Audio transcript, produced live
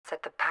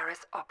at the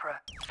Paris Opera.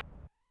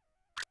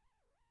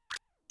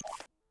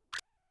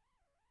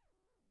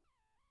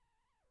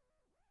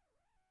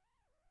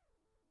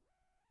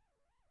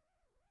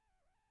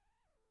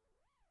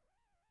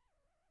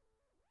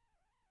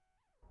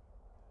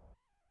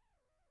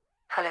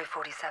 Hello,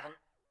 47.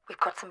 We've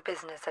got some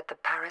business at the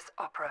Paris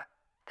Opera.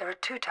 There are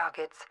two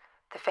targets,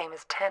 the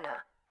famous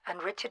tenor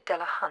and Richard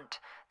Delahunt,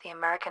 the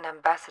American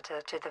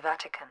ambassador to the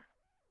Vatican.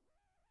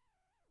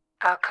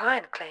 Our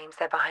client claims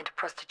they're behind a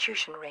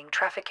prostitution ring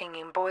trafficking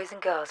in boys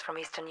and girls from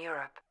Eastern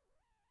Europe.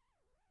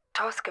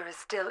 Tosca is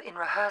still in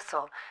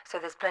rehearsal, so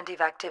there's plenty of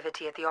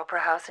activity at the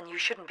Opera House and you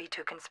shouldn't be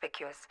too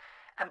conspicuous.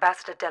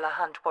 Ambassador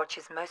Delahunt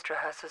watches most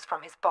rehearsals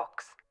from his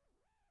box.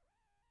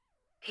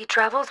 He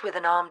travels with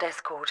an armed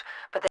escort,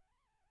 but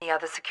there's no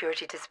other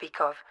security to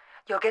speak of.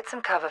 You'll get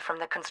some cover from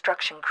the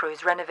construction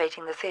crews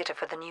renovating the theatre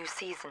for the new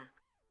season.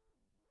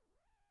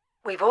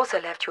 We've also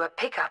left you a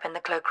pickup in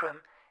the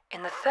cloakroom.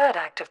 In the third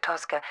act of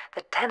Tosca,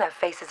 the tenor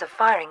faces a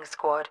firing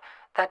squad.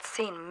 That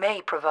scene may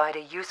provide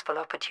a useful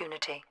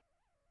opportunity.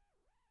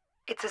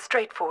 It's a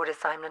straightforward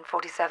assignment,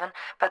 47,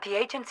 but the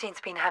agency's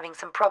been having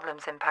some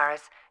problems in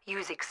Paris.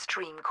 Use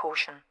extreme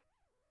caution.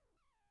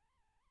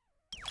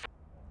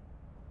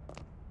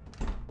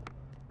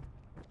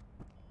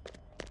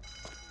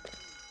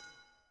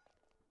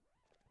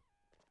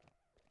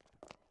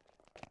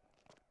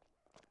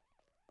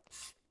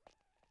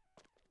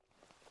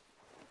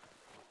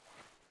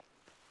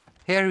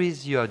 Here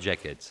is your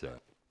jacket, sir.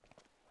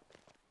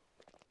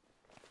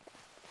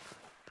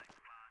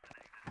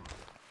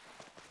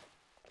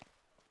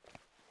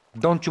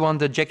 Don't you want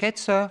the jacket,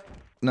 sir?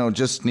 No,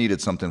 just needed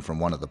something from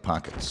one of the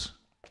pockets.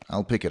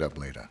 I'll pick it up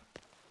later.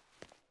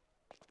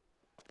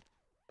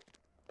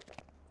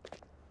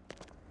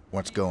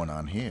 What's going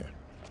on here?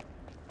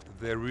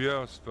 They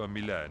rehearse for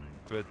Milan,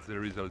 but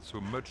there is also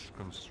much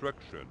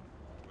construction.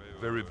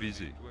 Very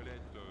busy.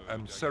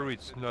 I'm sorry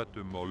it's not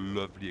a more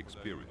lovely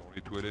experience.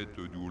 Les toilettes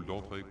du hall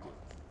d'entrée, quoi.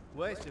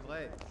 Ouais, c'est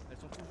vrai. Elles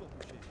sont toujours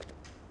bouchées.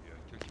 Il y a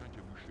quelqu'un qui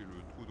a bouché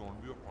le trou dans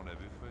le mur qu'on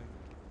avait fait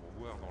pour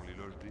voir dans les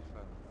loges des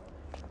femmes.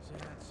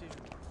 C'est un de ces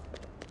jours.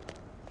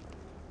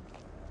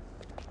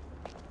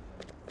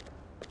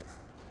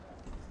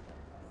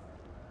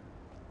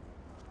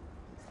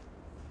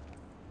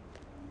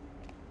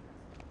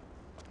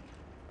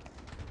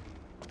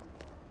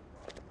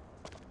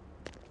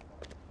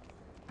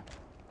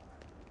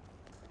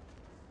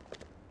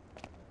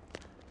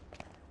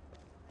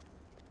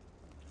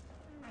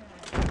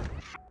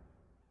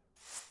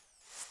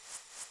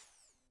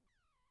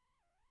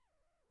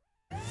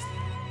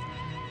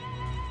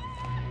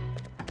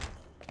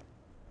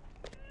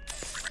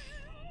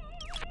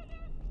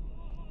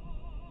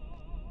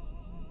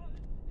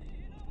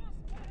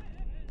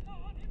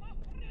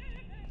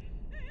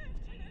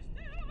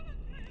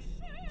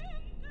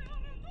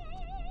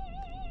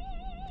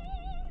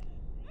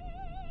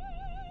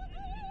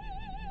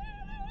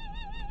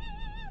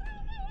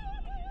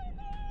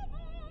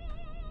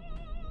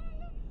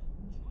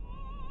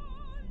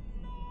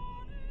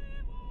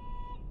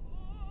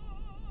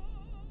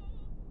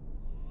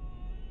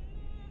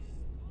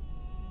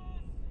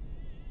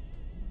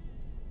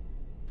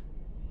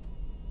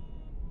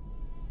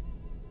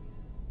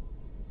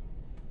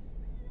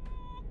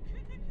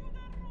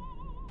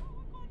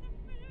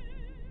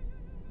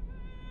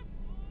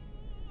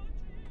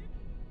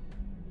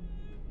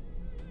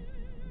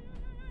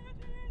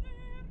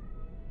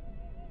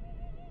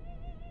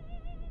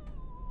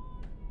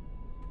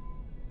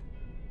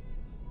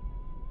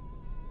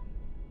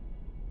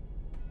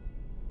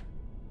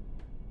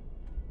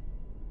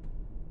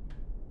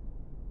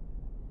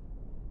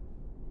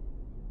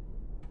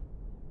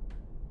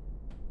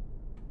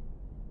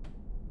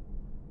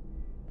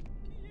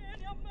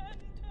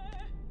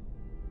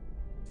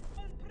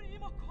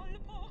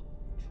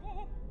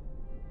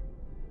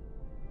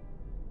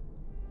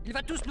 Il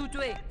va tous nous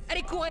tuer.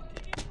 Allez, courez.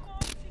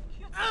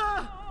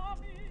 Ah!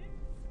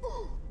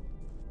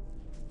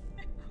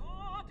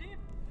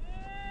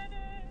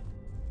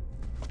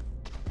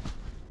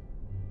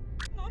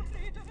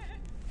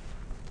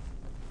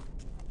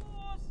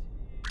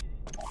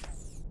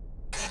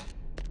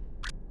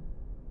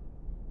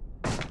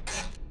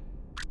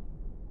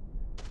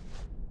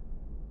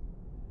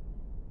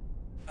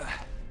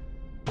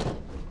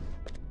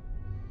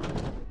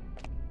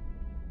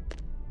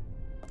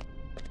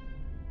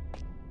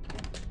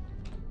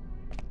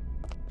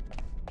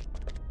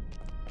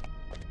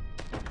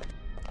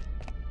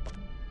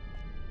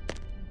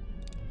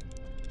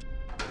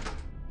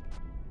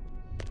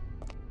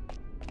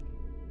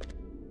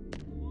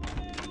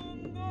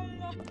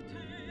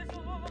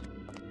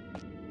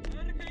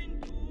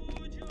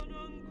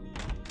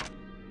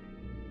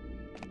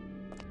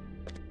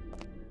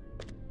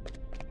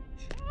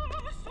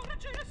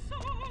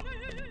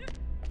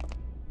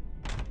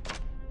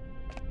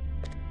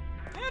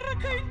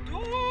 Che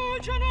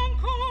indugiano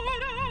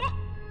ancora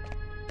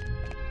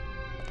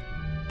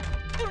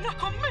una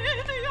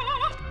commedia,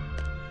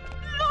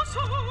 lo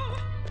so,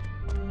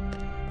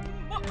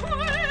 ma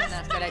questa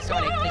L'installation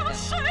électrique.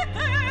 dolce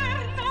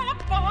eterna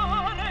pace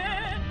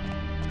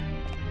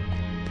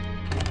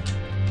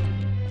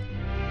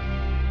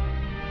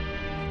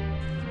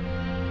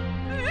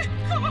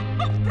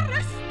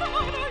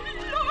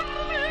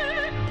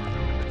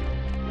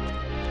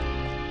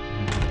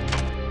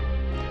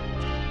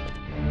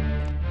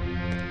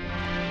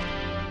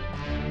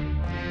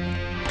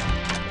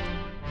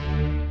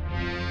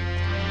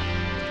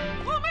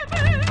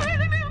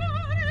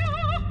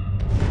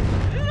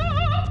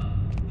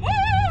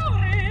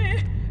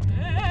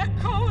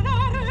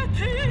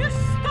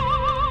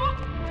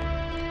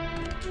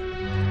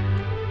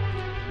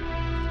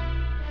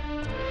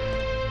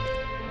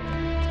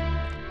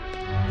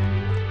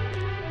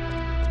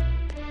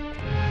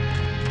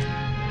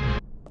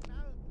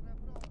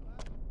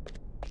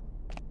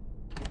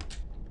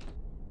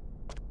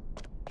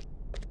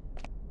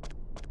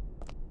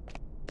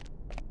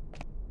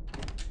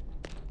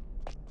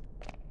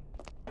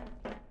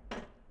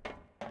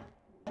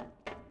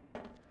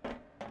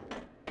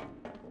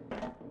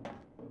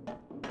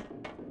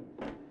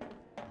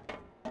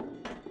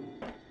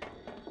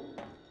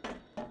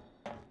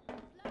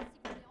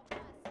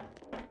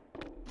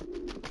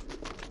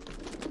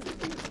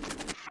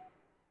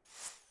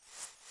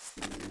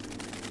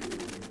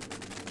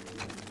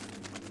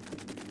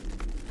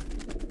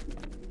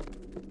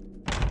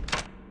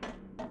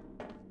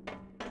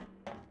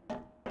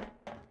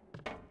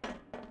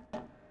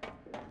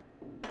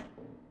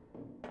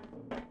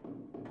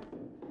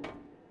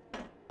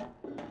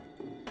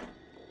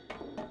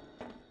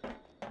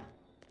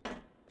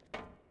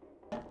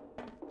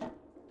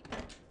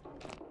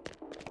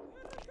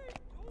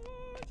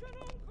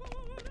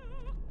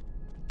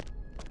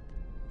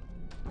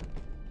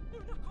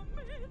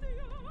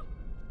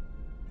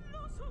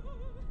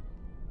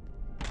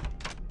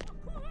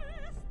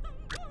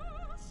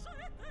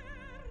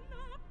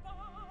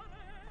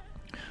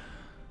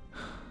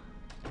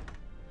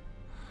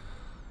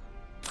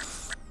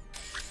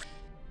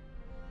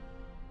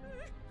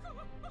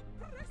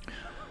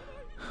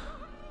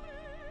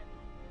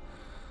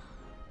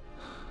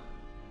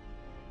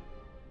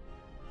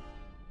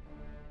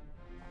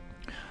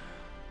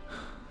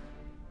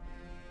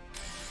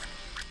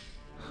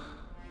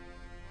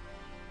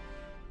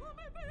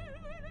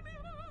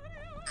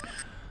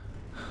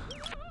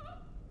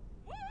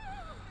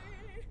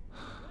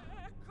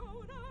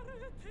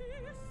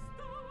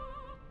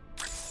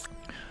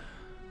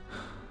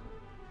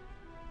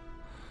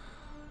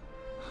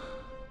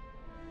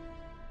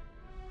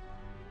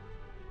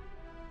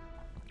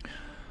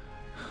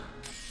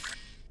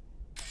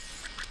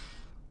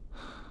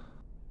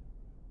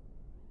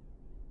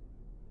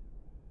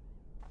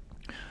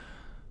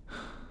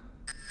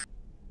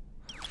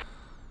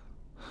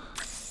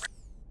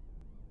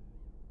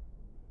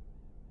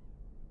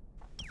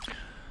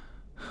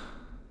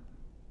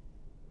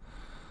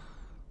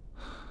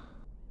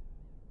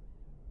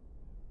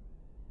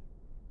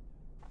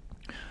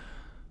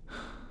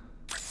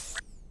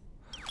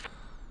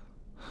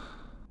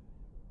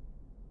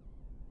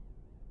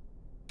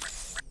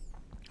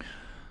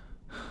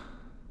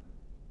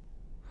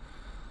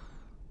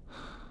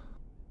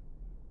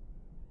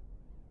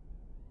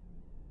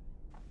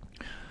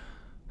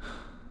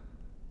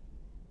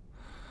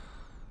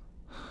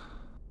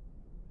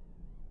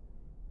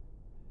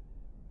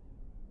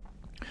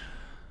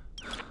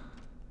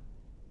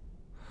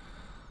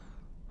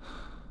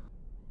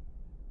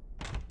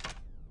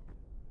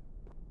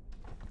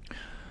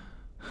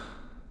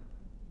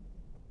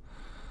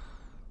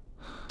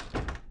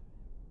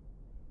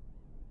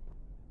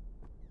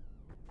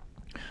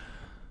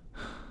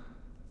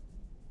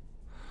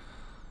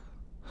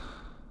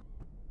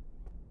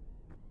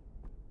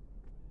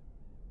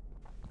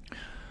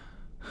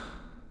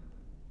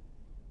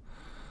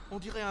On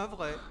dirait un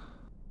vrai.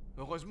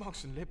 Heureusement que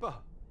ce ne l'est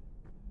pas.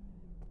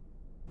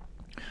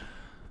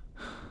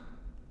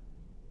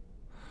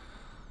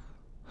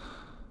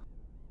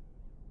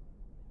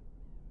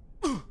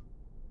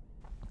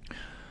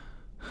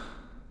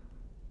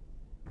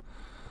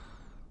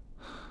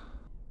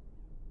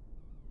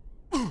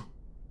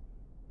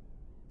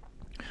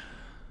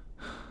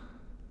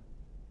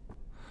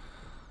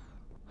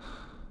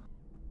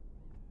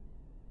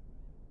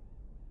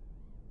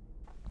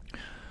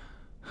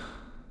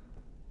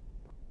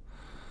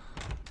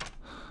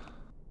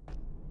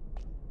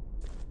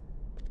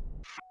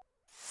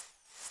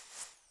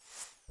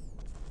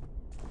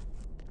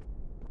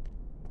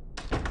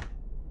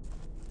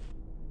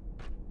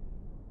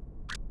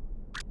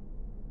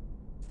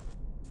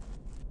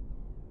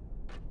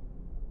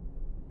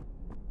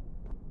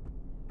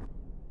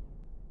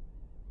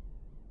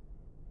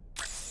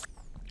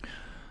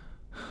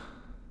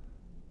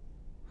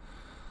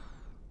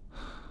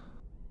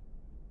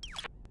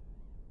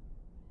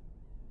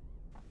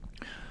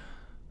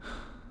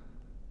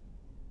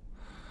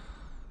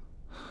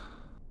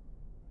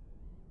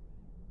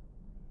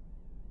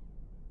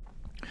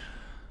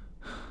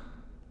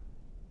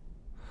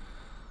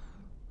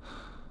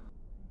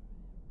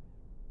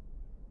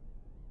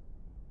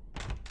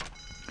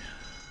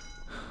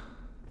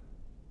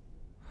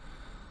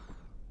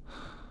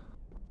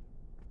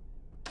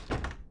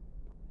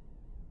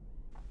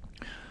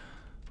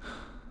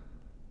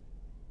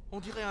 On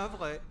dirait un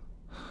vrai.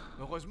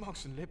 Heureusement que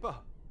ce ne l'est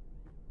pas.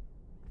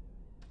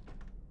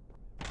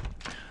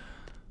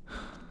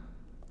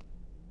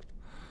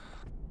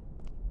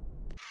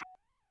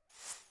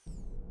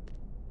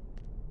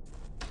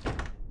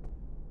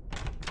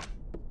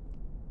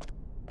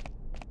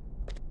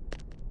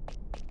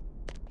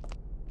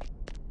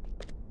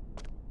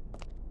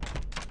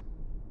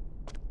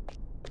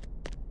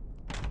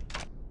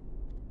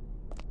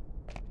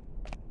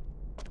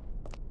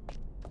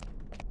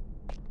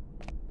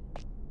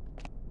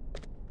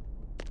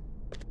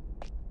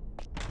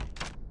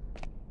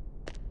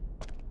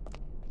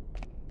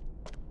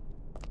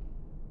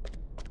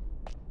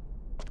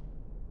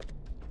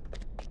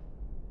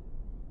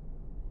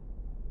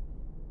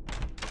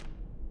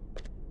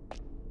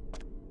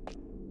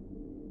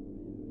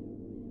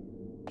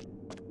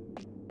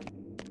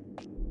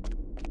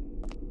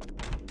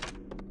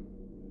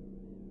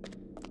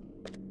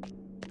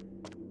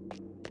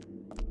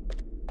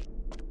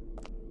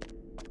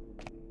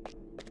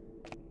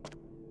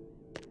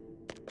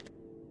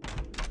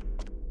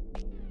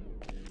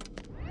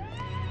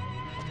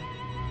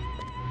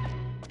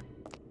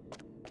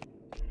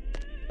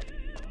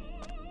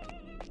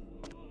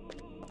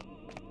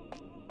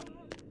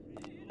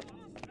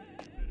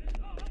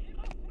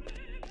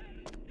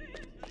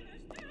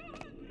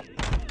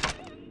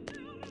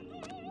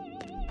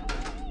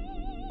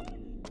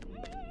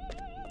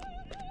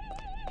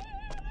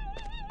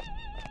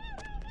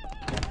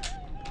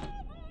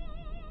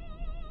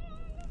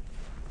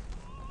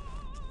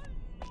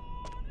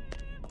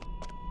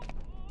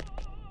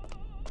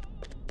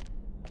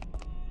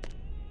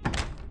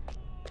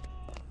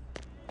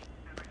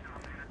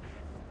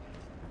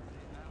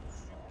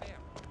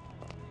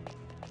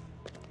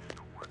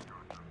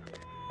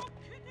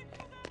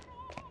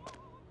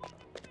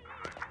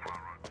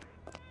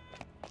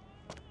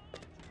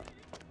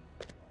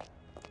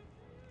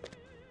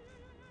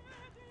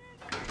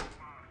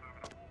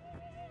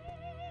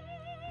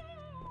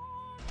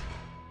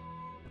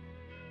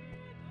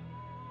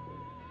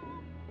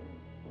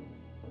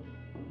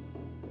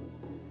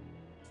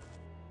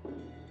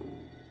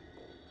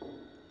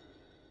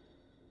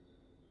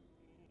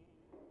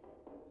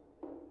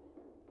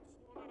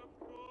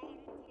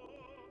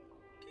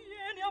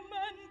 Tieni a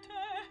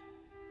mente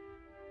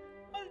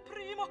al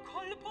primo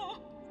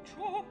colpo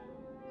giù.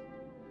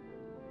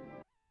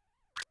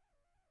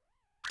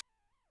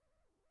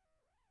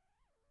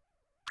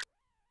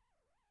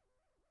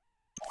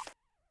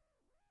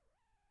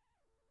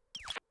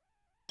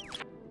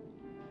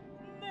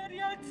 Ne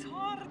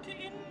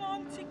rialzarti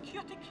innanzi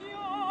ch'io ti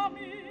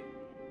chiami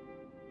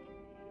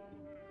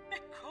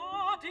e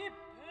cadi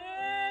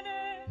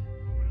bene.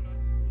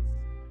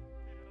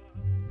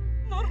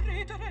 Non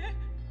ridere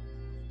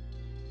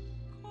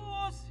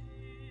così.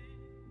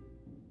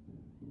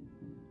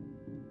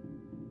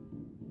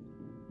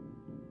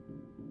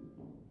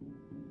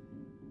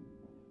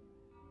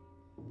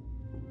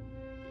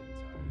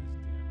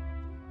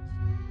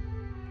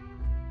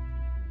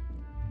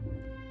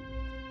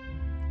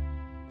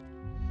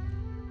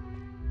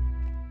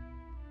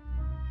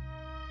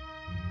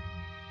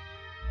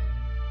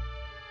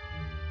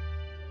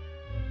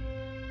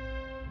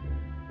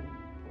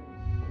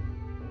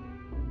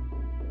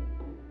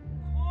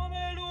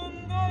 Come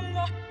lunga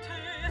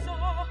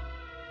l'attesa,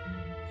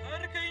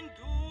 perché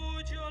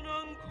indugiano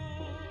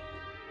ancora.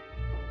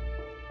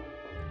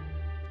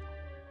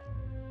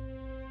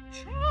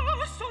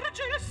 Già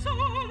sorge il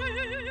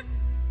sole,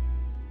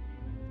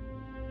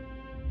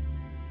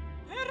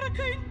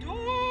 perché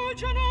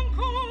indugiano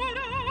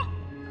ancora.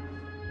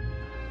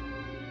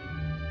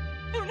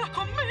 Una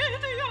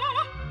commedia,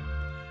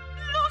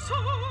 lo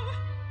so,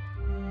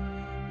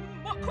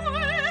 ma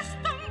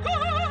questa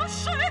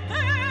angoscia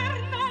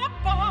eterna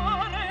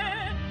appare.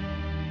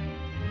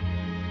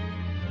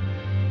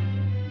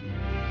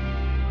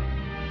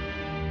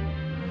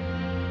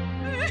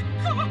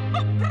 Ecco,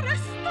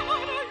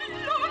 apprestare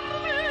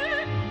l'arme.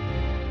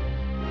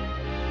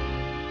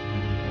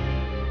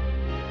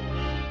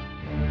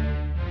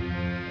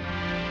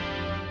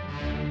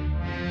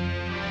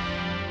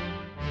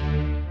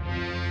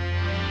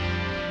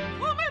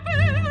 Come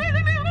beve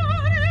il mio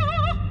Mario,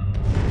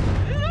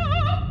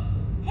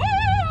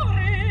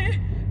 l'amore,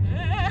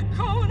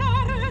 ecco un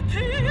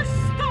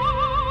artista.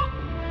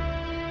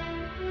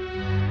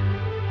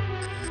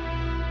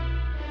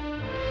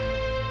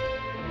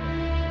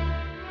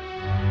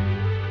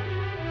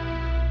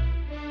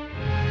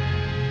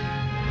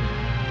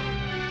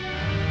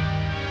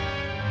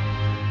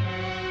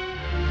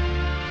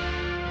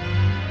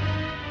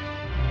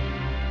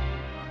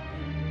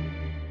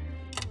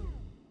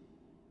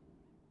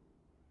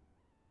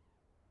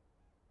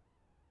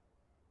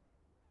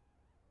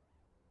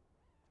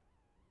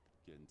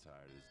 Getting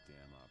tired of this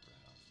damn opera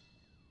house.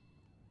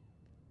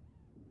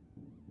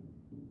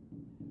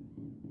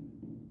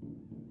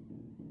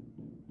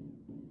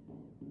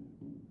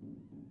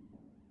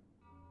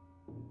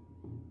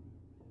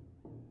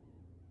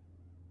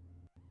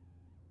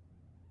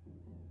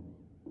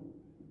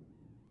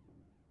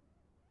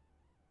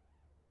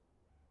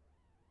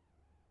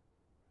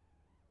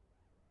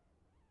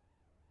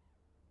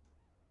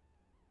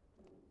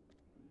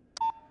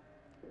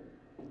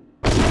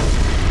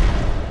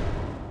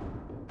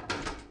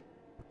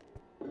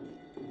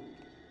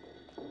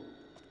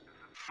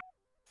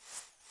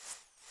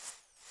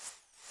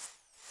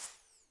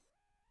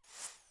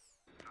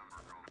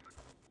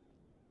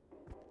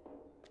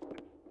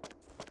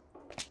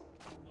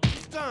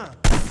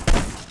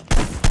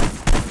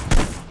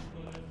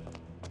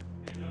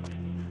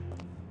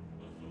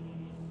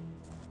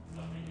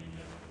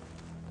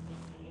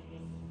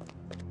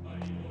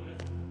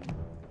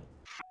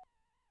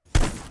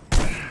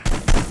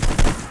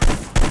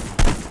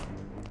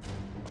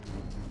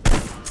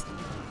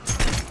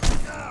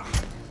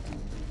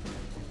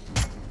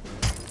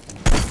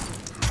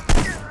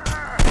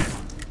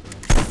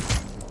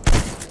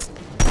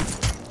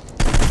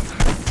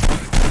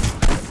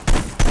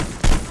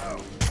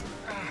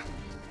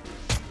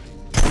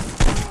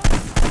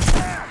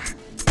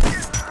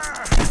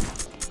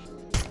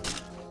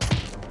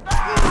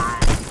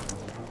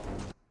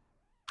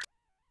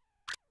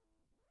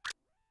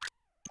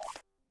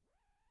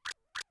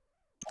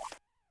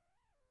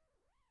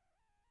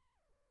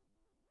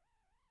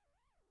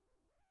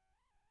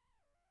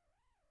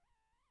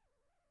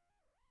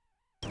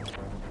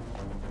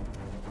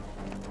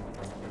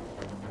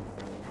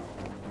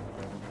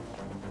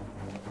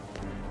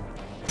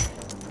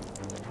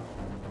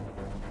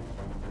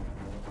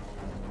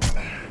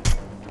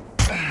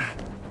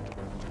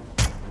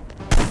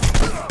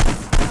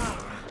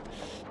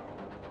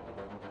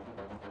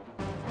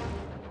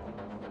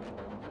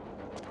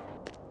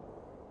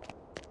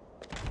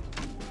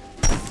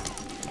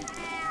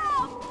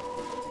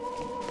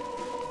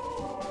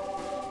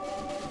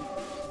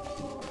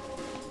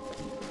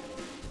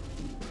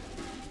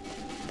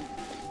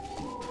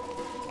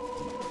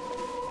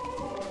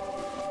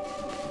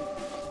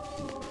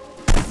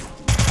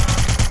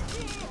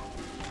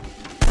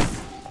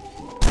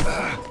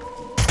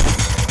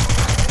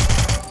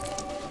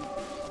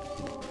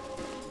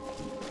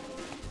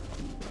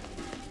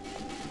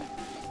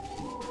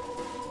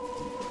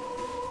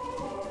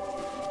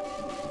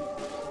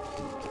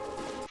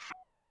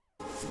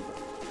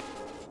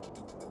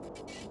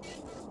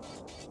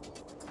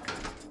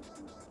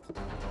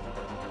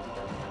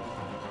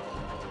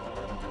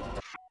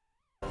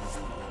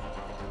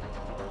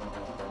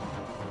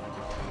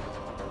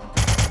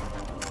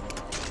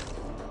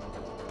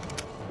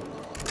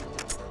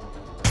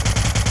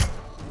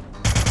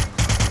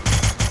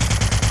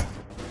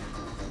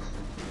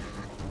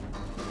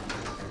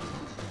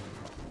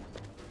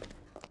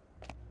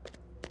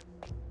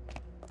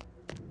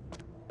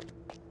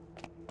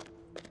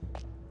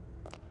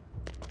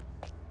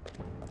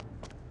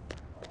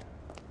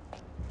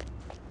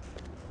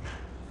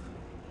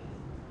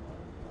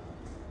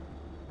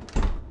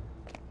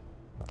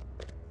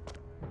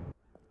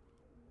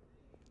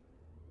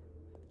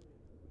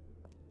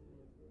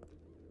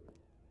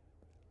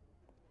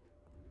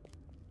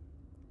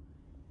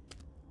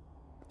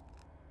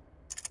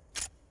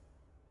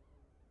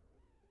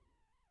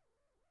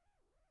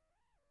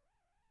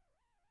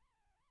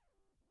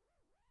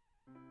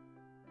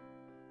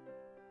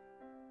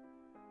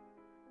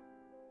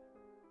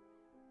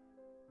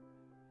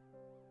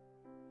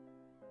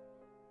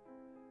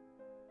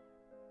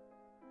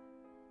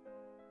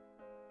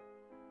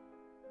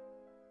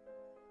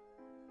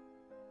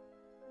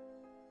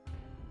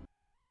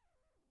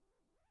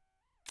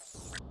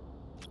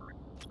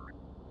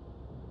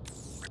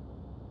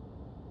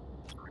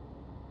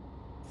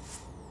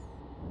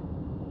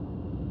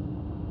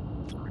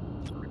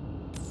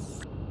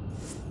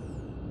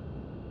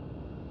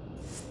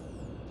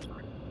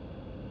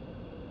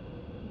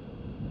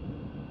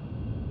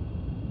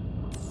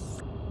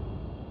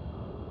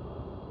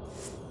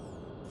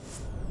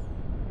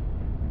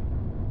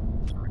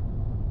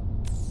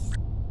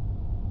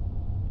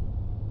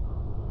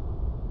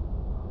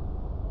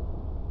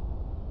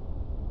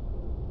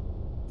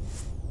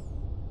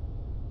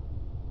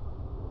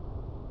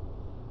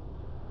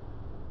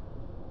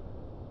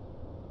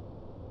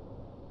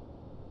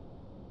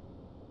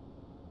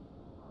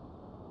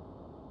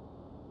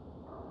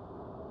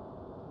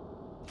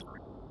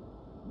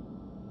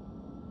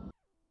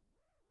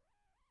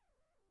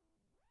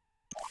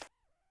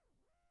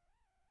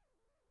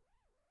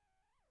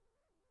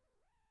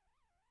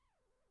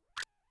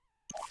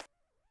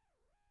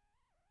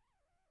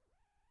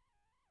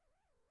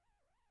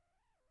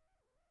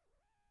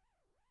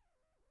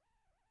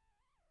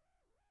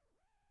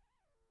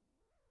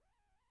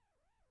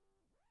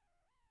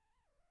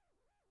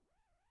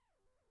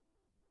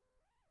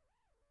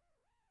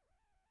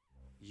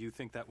 You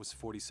think that was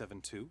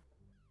 47 too?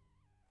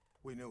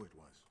 We knew it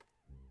was.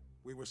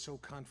 We were so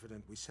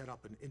confident we set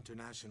up an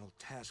international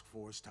task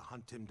force to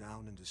hunt him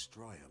down and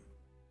destroy him.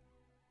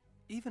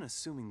 Even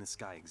assuming this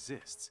guy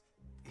exists,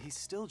 he's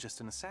still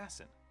just an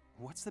assassin.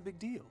 What's the big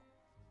deal?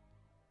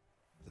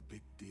 The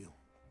big deal?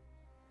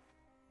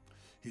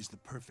 He's the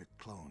perfect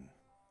clone.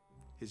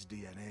 His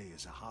DNA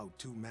is a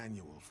how-to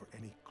manual for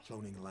any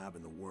cloning lab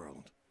in the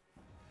world.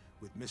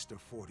 With Mr.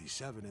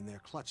 47 in their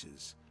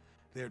clutches,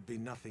 there'd be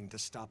nothing to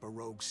stop a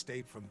rogue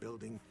state from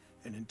building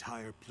an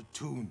entire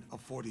platoon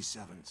of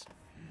 47s.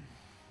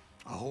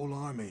 A whole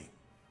army.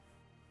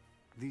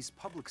 These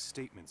public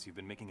statements you've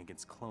been making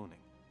against cloning,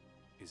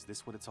 is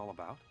this what it's all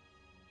about?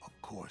 Of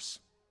course.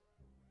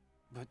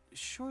 But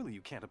surely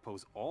you can't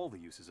oppose all the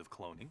uses of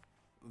cloning.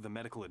 The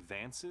medical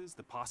advances,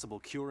 the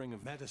possible curing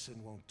of...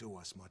 Medicine won't do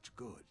us much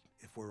good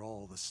if we're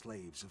all the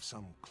slaves of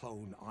some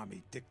clone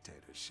army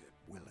dictatorship,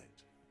 will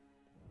it?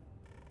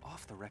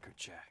 Off the record,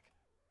 Jack.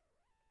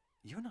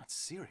 You're not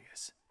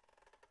serious.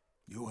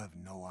 You have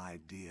no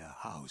idea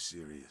how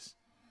serious.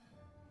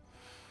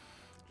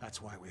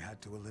 That's why we had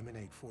to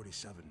eliminate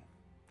 47.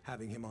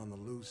 Having him on the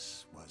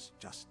loose was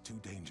just too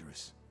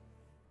dangerous.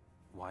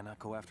 Why not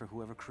go after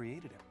whoever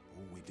created him?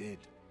 Oh, we did.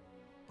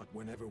 But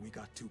whenever we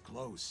got too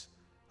close,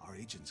 our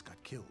agents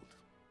got killed.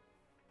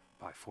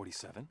 By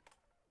 47?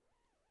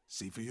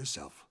 See for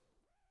yourself.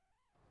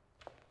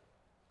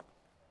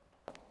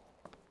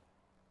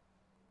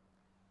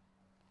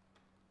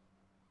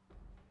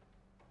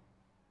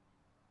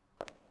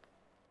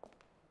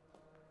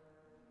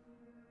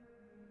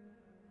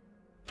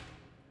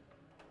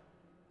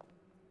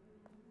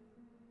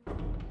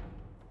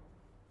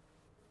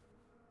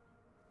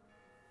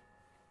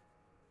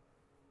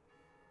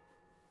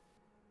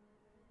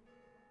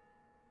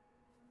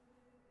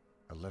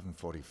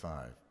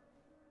 $11:45.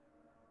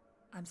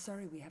 I'm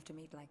sorry we have to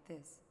meet like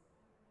this.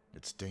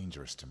 It's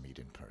dangerous to meet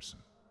in person.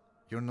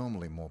 You're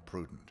normally more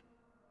prudent.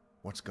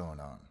 What's going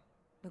on?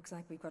 Looks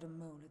like we've got a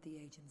mole at the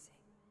agency.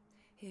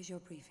 Here's your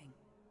briefing.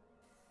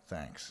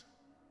 Thanks.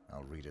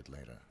 I'll read it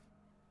later.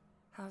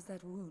 How's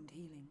that wound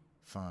healing?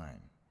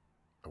 Fine.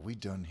 Are we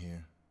done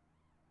here?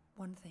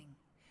 One thing.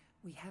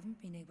 We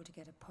haven't been able to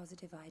get a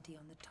positive ID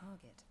on the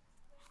target.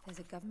 There's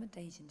a government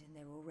agent in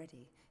there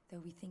already,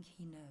 though we think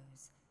he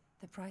knows.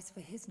 The price for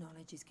his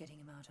knowledge is getting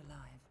him out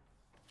alive.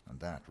 And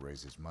that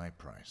raises my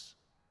price.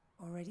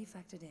 Already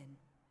factored in.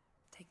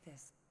 Take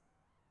this.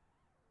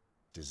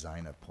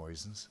 Designer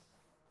poisons?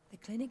 The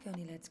clinic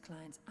only lets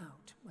clients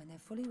out when they're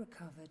fully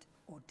recovered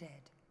or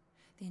dead.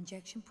 The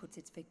injection puts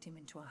its victim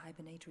into a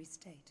hibernatory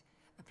state.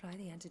 Apply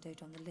the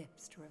antidote on the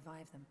lips to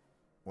revive them.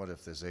 What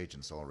if this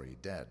agent's already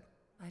dead?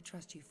 I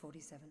trust you,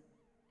 47.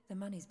 The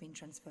money's been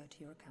transferred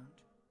to your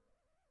account.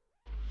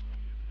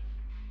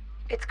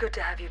 It's good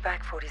to have you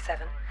back,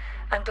 47.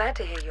 I'm glad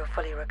to hear you're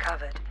fully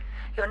recovered.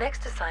 Your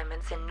next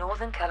assignment's in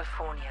Northern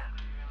California.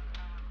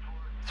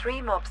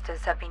 3 mobsters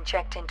have been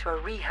checked into a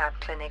rehab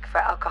clinic for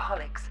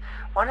alcoholics.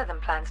 One of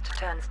them plans to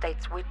turn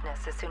state's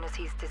witness as soon as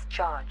he's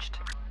discharged.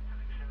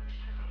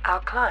 Our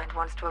client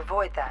wants to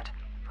avoid that,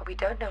 but we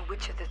don't know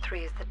which of the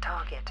 3 is the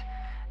target.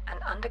 An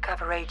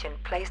undercover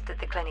agent placed at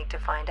the clinic to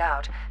find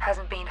out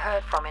hasn't been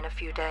heard from in a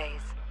few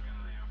days.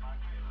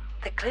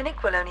 The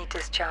clinic will only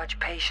discharge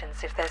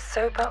patients if they're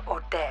sober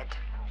or dead.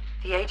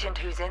 The agent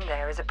who's in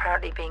there is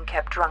apparently being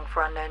kept drunk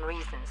for unknown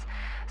reasons,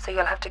 so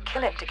you'll have to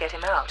kill him to get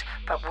him out,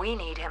 but we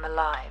need him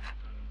alive.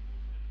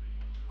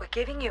 We're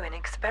giving you an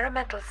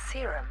experimental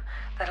serum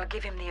that'll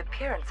give him the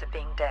appearance of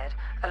being dead,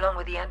 along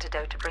with the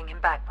antidote to bring him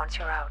back once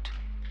you're out.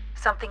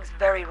 Something's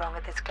very wrong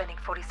at this clinic,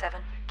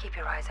 47. Keep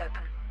your eyes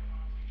open.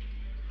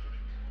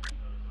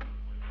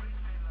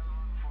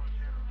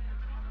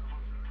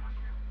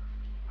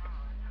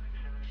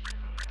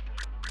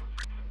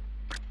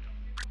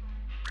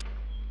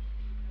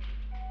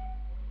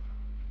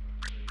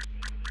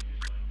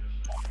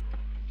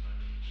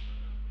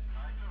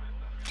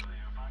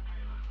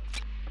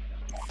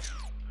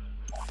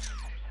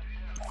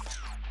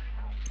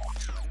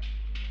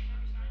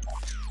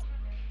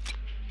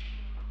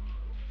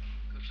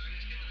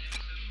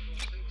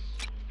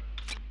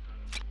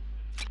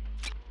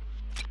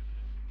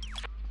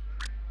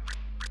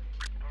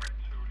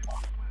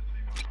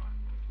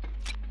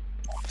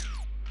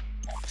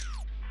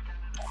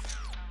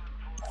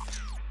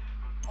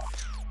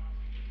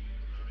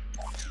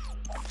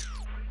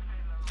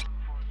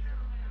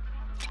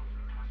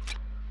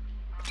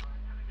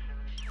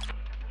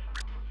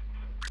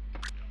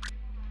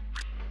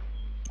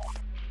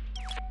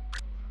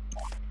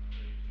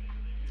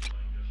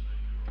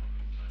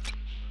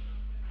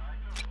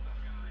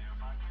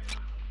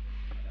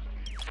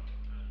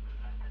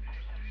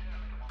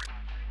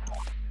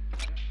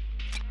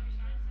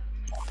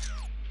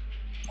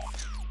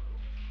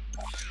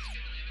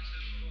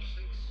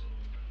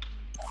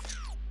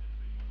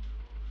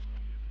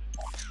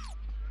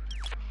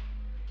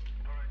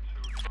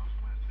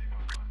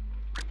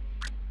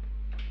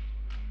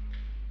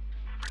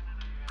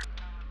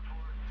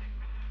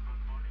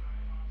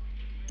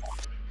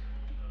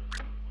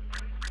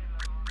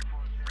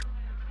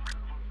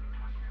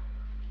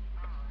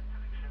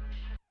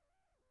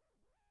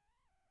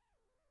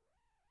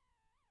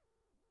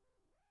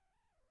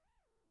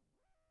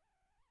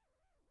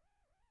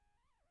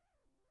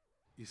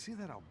 You see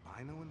that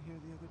albino in here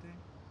the other day?